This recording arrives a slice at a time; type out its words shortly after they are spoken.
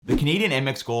Canadian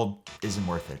Amex Gold isn't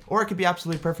worth it, or it could be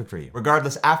absolutely perfect for you.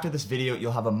 Regardless, after this video,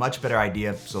 you'll have a much better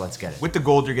idea, so let's get it. With the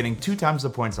gold, you're getting 2 times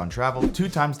the points on travel, 2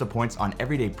 times the points on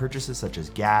everyday purchases such as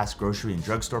gas, grocery, and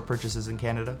drugstore purchases in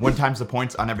Canada, 1 times the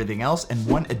points on everything else, and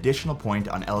 1 additional point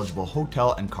on eligible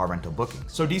hotel and car rental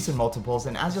bookings. So decent multiples,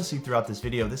 and as you'll see throughout this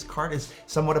video, this card is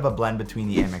somewhat of a blend between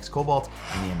the Amex Cobalt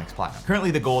and the Amex Platinum.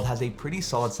 Currently, the gold has a pretty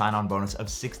solid sign-on bonus of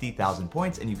 60,000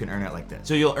 points, and you can earn it like this.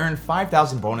 So you'll earn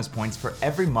 5,000 bonus points for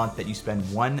every month that you spend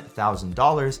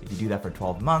 $1,000. If you do that for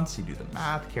 12 months, you do the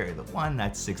math, carry the 1,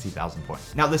 that's 60,000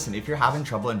 points. Now listen, if you're having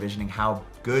trouble envisioning how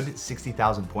good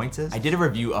 60,000 points is, I did a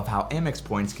review of how Amex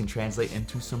points can translate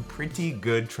into some pretty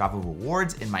good travel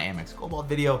rewards in my Amex Cobalt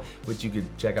video, which you could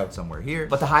check out somewhere here.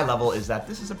 But the high level is that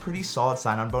this is a pretty solid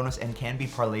sign-on bonus and can be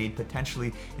parlayed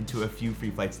potentially into a few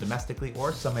free flights domestically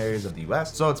or some areas of the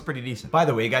US, so it's pretty decent. By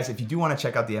the way, guys, if you do want to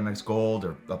check out the Amex Gold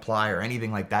or apply or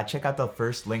anything like that, check out the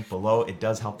first link below. It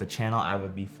does help the channel. I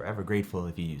would be forever grateful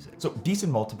if you use it. So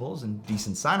decent multiples and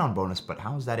decent sign-on bonus, but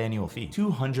how is that annual fee?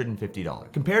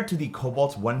 $250. Compared to the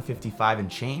Cobalt's $155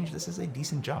 and change, this is a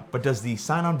decent jump. But does the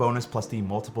sign-on bonus plus the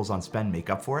multiples on spend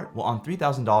make up for it? Well, on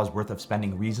 $3,000 worth of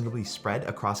spending reasonably spread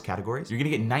across categories, you're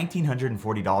gonna get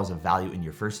 $1,940 of value in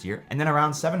your first year, and then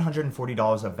around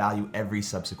 $740 of value every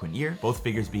subsequent year, both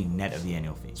figures being net of the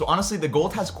annual fee. So honestly, the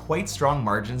gold has quite strong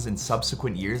margins in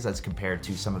subsequent years as compared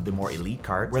to some of the more elite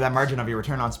cards, where that margin of your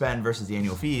return on spend versus the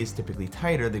annual fee is typically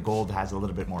tighter. The gold has a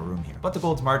little bit more room here. But the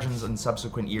gold's margins in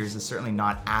subsequent years is certainly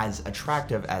not as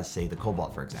attractive as, say, the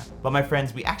Cobalt, for example. But my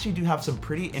friends, we actually do have some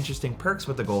pretty interesting perks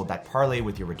with the gold that parlay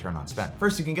with your return on spend.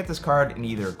 First, you can get this card in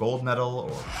either gold medal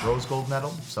or rose gold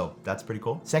medal, so that's pretty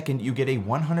cool. Second, you get a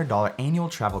 $100 annual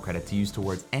travel credit to use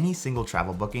towards any single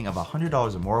travel booking of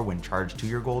 $100 or more when charged to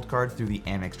your gold card through the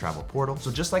Amex travel portal.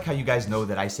 So just like how you guys know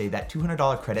that I say that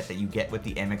 $200 credit that you get with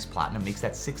the Amex Platinum makes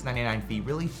that $699 fee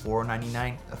really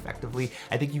 $499 effectively,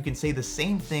 I think you can say the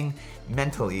same thing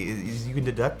mentally. Is you can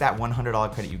deduct that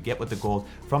 $100 credit you get with the gold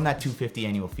from that $250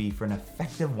 annual fee for an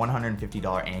effective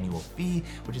 $150 annual fee,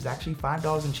 which is actually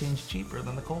 $5 and change cheaper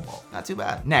than the Cobalt. Not too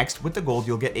bad. Next, with the gold,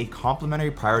 you'll get a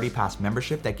complimentary Priority Pass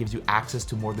membership that gives you access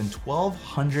to more than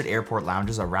 1,200 airport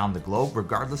lounges around the globe,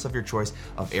 regardless of your choice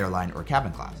of airline or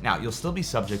cabin class. Now, you'll still be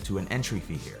subject to an entry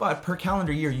fee here, but per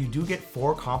calendar year, you do get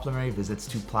 4 complimentary visits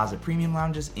to Plaza Premium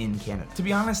lounges in Canada. To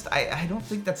be honest, I don't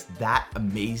think that's that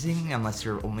amazing unless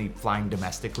you're only flying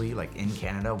domestically, like in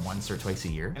Canada, once or twice a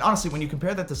year. And honestly, when you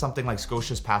compare that to something like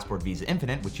Scotia's Passport Visa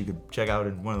Infinite, which you could check out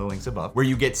in one of the links above, where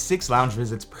you get 6 lounge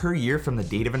visits per year from the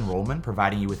date of enrollment,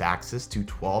 providing you with access to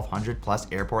 1,200 plus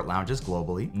airport lounges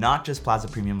globally, not just Plaza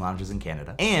Premium lounges in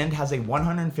Canada, and has a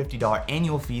 $150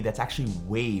 annual fee that's actually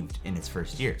waived in its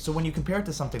first year. So when you compare it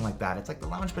to something like that, it's like the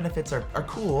lounge benefits are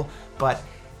cool, but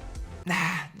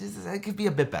it could be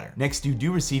a bit better. Next, you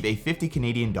do receive a 50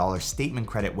 Canadian dollar statement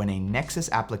credit when a Nexus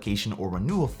application or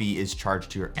renewal fee is charged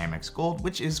to your Amex Gold,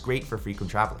 which is great for frequent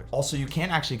travelers. Also, you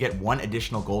can actually get 1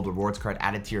 additional gold rewards card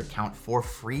added to your account for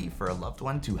free for a loved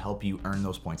one to help you earn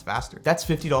those points faster. That's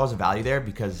 $50 of value there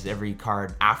because every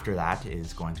card after that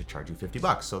is going to charge you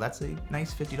 $50. So that's a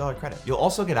nice $50 credit. You'll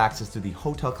also get access to the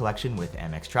hotel collection with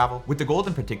Amex Travel. With the gold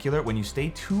in particular, when you stay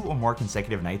 2 or more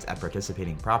consecutive nights at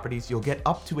participating properties, you'll get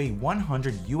up to a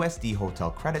 100 USD hotel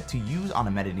credit to use on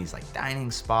amenities like dining,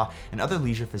 spa, and other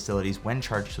leisure facilities when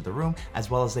charged to the room, as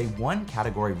well as a 1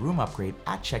 category room upgrade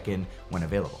at check-in when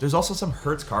available. There's also some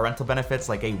Hertz car rental benefits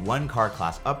like a 1 car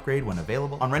class upgrade when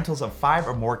available on rentals of 5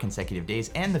 or more consecutive days,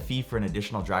 and the fee for an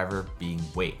additional driver being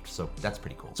waived. So that's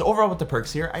pretty cool. So overall with the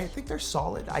perks here, I think they're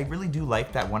solid. I really do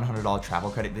like that $100 travel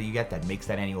credit that you get that makes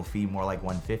that annual fee more like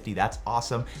 $150. That's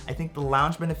awesome. I think the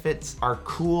lounge benefits are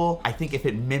cool. I think if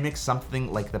it mimics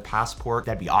something like the Passport,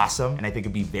 that'd be awesome, and I think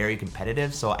it'd be very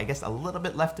competitive. So I guess a little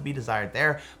bit left to be desired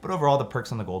there, but overall the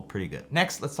perks on the gold pretty good.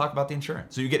 Next, let's talk about the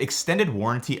insurance. So you get extended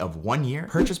warranty of 1 year,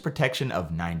 purchase protection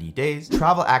of 90 days,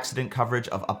 travel accident coverage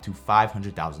of up to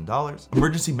 $500,000,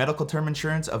 emergency medical term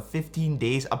insurance of 15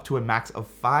 days up to a max of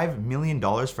 $5 million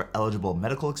for eligible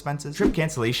medical expenses, trip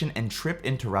cancellation and trip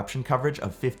interruption coverage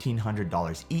of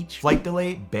 $1,500 each, flight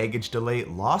delay, baggage delay,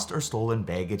 lost or stolen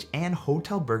baggage, and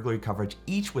hotel burglary coverage,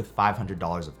 each with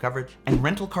 $500 of coverage, and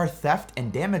rental car theft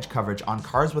and damage coverage on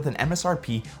cars with an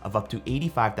MSRP of up to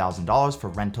 $85,000 for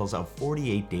rentals of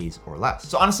 48 days or less.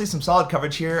 So honestly, some solid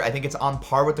coverage here. I think it's on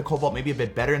par with the Cobalt, maybe a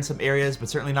bit better in some areas, but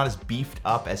certainly not as beefed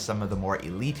up as some of the more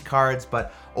elite cards.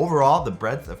 But overall, the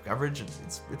breadth of coverage,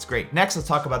 it's great. Next, let's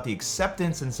talk about the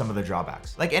acceptance and some of the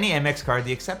drawbacks. Like any Amex card,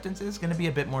 the acceptance is going to be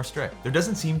a bit more strict. There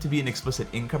doesn't seem to be an explicit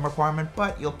income requirement,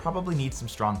 but you'll probably need some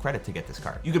strong credit to get this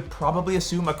card. You could probably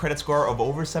assume a credit score of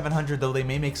over 700, though they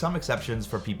may make some exceptions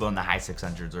for people in the high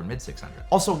 600s or mid 600s.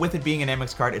 Also, with it being an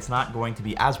Amex card, it's not going to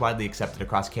be as widely accepted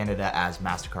across Canada as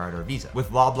MasterCard or Visa, with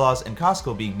Loblaws and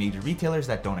Costco being major retailers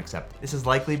that don't accept it. This is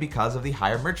likely because of the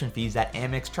higher merchant fees that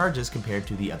Amex charges compared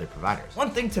to the other providers.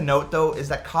 One thing to note though is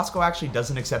that Costco actually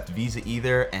doesn't accept Visa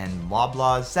either, and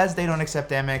Loblaws says they don't accept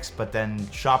Amex, but then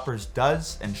Shoppers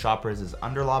does, and Shoppers is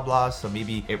under Loblaws, so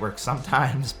maybe it works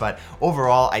sometimes, but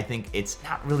overall I think it's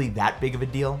not really that big of a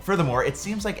deal. Furthermore, it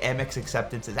seems like Amex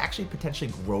acceptance is actually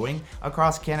potentially growing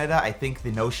across Canada. I think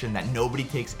the notion that nobody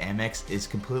takes Amex is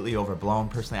completely overblown.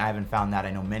 Personally, I haven't found that.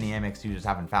 I know many Amex users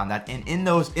haven't found that. And in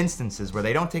those instances where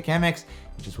they don't take Amex,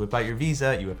 you just whip out your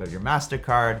Visa, you whip out your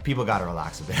MasterCard. People gotta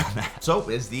relax a bit on that. So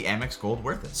is the Amex Gold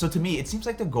worth it? So to me, it seems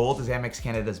like the Gold is Amex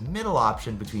Canada's middle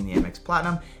option between the Amex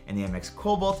Platinum and the Amex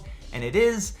Cobalt, and it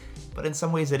is, but in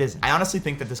some ways it isn't. I honestly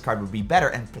think that this card would be better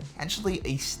and potentially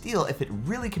a steal if it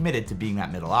really committed to being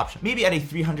that middle option. Maybe at a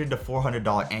 $300 to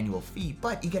 $400 annual fee,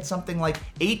 but you get something like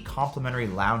 8 complimentary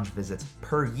lounge visits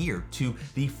per year to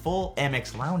the full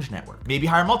Amex Lounge network. Maybe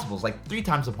higher multiples, like 3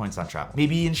 times the points on travel.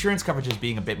 Maybe insurance coverages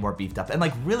being a bit more beefed up, and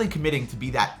like really committing to be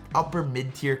that upper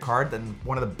mid-tier card, then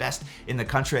one of the best in the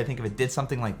country. I think if it did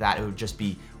something like that, it would just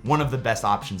be one of the best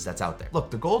options that's out there. Look,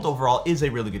 the Gold overall is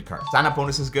a really good card. Sign-up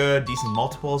bonus is good, decent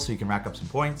multiples, so you can rack up some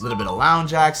points. A little bit of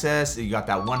lounge access. You got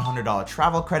that $100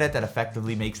 travel credit that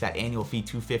effectively makes that annual fee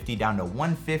 $250 down to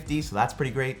 $150, so that's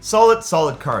pretty great. Solid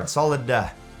card, solid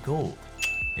gold,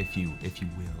 if you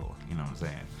will. You know what I'm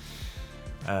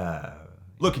saying?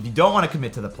 Look, if you don't want to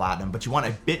commit to the Platinum, but you want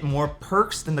a bit more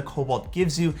perks than the Cobalt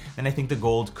gives you, then I think the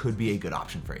Gold could be a good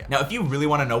option for you. Now, if you really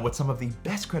want to know what some of the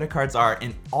best credit cards are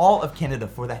in all of Canada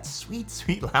for that sweet,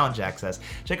 sweet lounge access,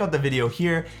 check out the video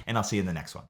here, and I'll see you in the next one.